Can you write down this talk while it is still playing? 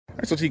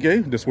right, so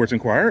TK, the Sports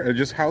Inquirer,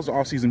 just how's the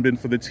offseason been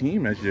for the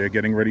team as you're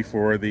getting ready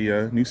for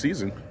the new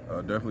season?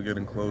 Definitely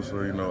getting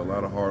closer. A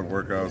lot of hard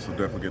workouts to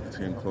definitely get the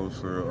team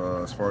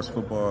closer. As far as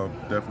football,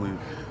 definitely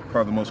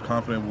probably the most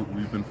confident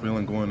we've been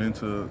feeling going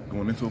into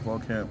a fall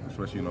camp,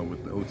 especially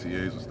with the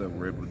OTAs and stuff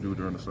we're able to do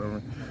during the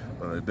summer.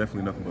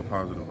 Definitely nothing but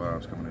positive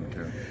vibes coming into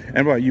camp. And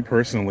about you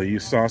personally, you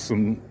saw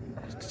some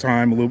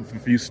time, a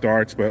few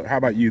starts, but how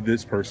about you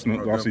this personal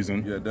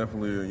offseason? Yeah,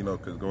 definitely.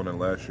 Because going in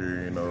last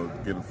year,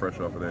 getting fresh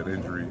off of that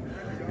injury,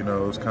 it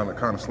was kind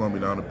of slowing me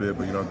down a bit.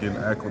 But getting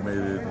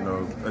acclimated,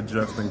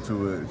 adjusting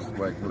to it, it's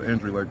like with an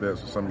injury like that,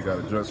 so something you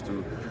got to adjust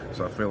to.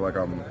 So I feel like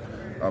I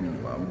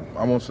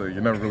won't say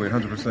you're never really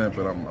 100%,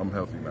 but I'm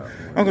healthy now. I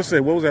was gonna say,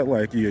 what was that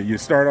like? You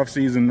start off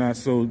season not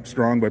so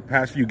strong, but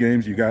past few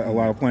games you got a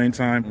lot of playing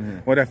time. Mm-hmm.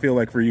 What did that feel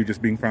like for you,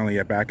 just being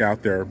finally back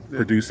out there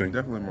producing?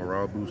 Definitely a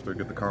morale booster,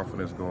 get the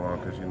confidence going,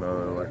 because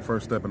like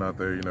first stepping out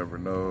there, you never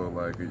know,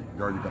 like are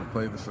you gonna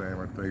play the same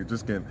or thing?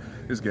 Just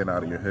getting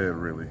out of your head,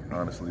 really.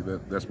 Honestly,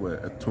 that's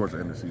what towards the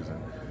end of the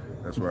season.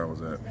 That's where I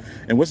was at.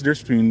 And what's the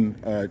difference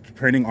between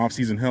training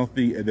off-season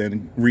healthy and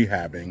then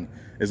rehabbing?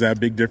 Is that a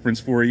big difference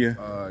for you?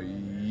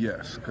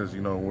 Yes, because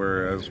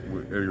whereas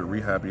you're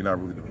rehab, you're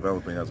not really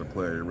developing as a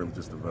player. You're really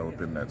just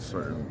developing that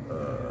certain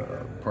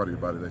part of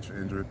your body that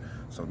you're injured.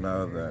 So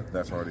now that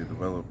that's already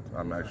developed,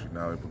 I'm actually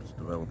now able to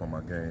develop on my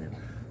game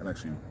and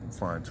actually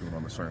fine-tune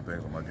on the certain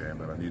things on my game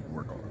that I need to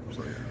work on.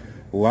 So yeah.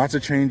 Lots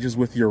of changes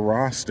with your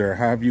roster.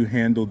 How have you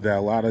handled that?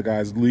 A lot of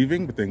guys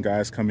leaving, but then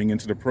guys coming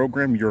into the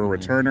program. You're a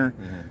returner.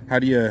 Mm-hmm. How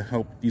do you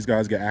help these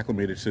guys get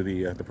acclimated to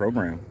the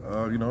program?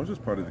 It's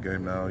just part of the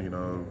game now.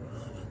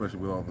 Especially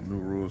with all the new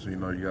rules. You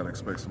got to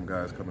expect some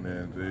guys coming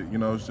in.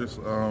 It's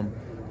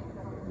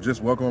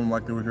just welcome them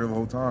like they were here the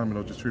whole time.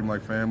 Just treat them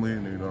like family,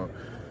 and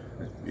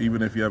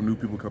even if you have new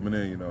people coming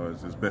in,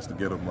 it's best to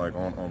get them like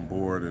on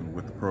board and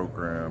with the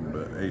program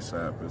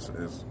ASAP.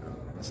 Is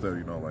instead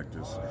of like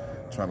just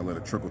trying to let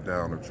it trickle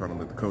down or trying to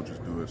let the coaches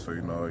do it. So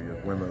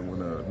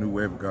when a new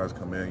wave of guys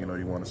come in,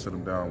 you want to sit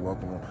them down,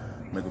 welcome them,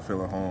 make them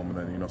feel at home,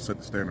 and then set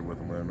the standard with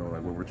them, let them know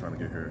like what we're trying to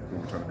get here,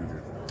 what we're trying to do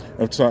here.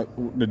 I've talked.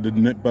 The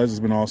net buzz has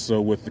been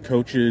also with the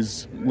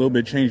coaches. A little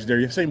bit changed there.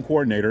 You're the same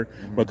coordinator,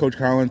 but Coach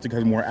Collins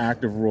has a more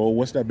active role.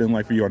 What's that been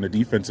like for you on the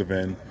defensive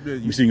end? Yeah,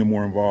 you're seeing him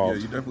more involved.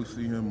 Yeah, you definitely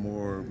see him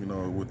more.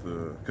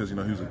 Because he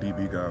was a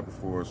DB guy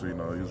before, so he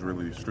was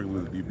really strictly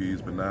with the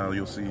DBs. But now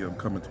you'll see him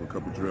coming to a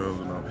couple drills,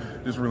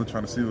 just really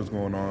trying to see what's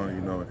going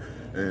on.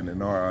 And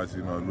in our eyes,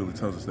 it really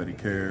tells us that he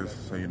cares.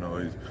 So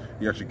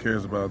he actually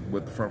cares about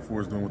what the front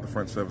four is doing, what the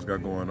front seven's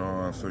got going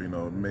on. So it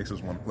makes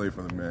us want to play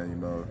for the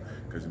man.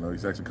 Because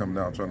he's actually coming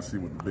down trying to see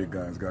what the big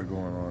guys got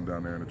going on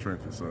down there in the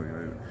trenches. So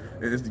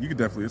it's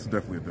definitely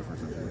a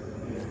difference.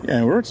 Yeah,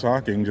 and we were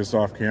talking just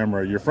off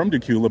camera. You're from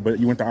Decula, but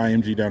you went to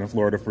IMG down in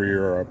Florida for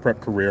your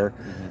prep career.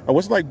 Mm-hmm.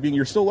 What's it like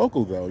you're still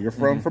local though? You're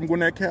from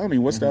Gwinnett County.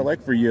 What's that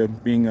like for you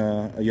being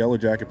a Yellow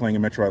Jacket playing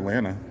in Metro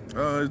Atlanta?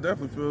 It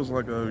definitely feels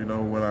like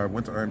when I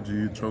went to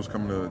IMG, chose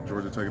coming to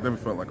Georgia Tech, it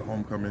definitely felt like a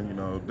homecoming.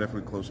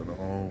 Definitely closer to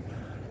home.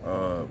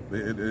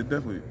 It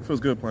definitely feels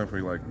good playing for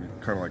you,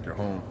 kind of like your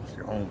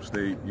home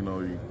state.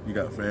 You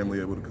got family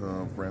able to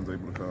come, friends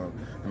able to come.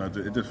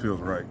 It just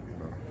feels right.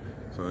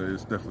 So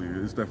it's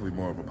definitely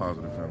more of a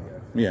positive feeling.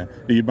 Yeah.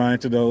 Do you buy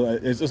into though?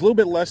 It's a little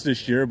bit less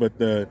this year, but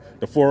the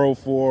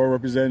 404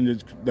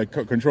 representatives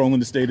controlling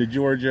the state of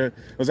Georgia,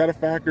 was that a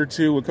factor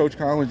too with Coach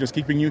Collins just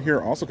keeping you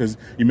here? Also, because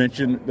you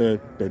mentioned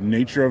the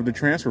nature of the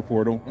transfer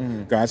portal,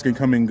 guys can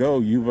come and go.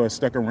 You've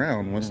stuck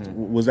around.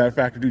 Was that a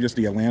factor too? Just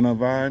the Atlanta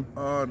vibe?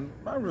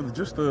 Not really.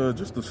 Just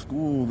the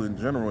school in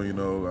general.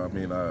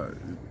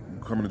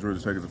 Coming to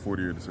Georgia Tech is a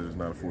 4-year decision. It's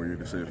not a 4-year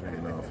decision.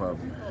 If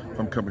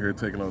I'm coming here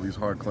taking all these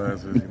hard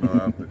classes,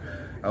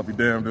 I'll be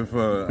damned if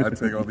I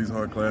take all these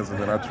hard classes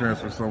and I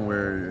transfer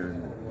somewhere.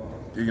 And,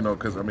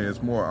 because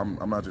it's more.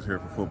 I'm not just here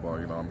for football.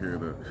 I'm here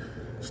to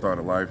start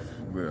a life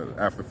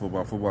after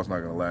football. Football's not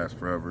going to last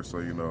forever. So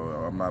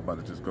I'm not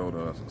about to just go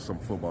to some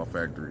football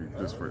factory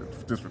just for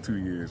 2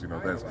 years.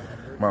 That's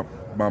my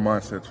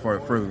mindset's far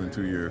further than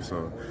 2 years.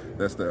 So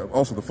that's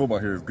also the football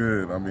here is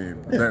good.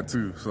 That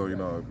too. So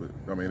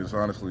it's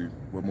honestly,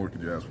 what more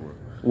could you ask for?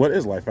 What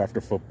is life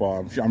after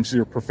football? I'm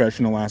sure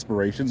professional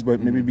aspirations, but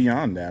maybe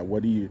beyond that.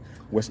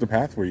 What's the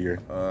path for you?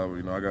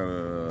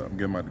 I'm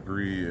getting my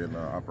degree in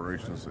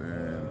operations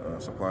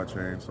and supply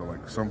chain. So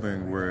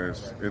something where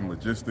it's in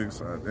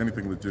logistics,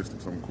 anything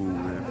logistics, I'm cool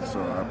with.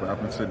 So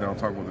I've been sitting down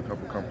talking with a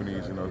couple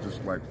companies,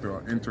 just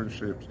throughout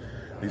internships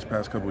these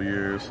past couple of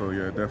years. So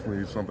yeah,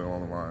 definitely something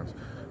along the lines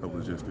of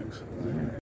logistics.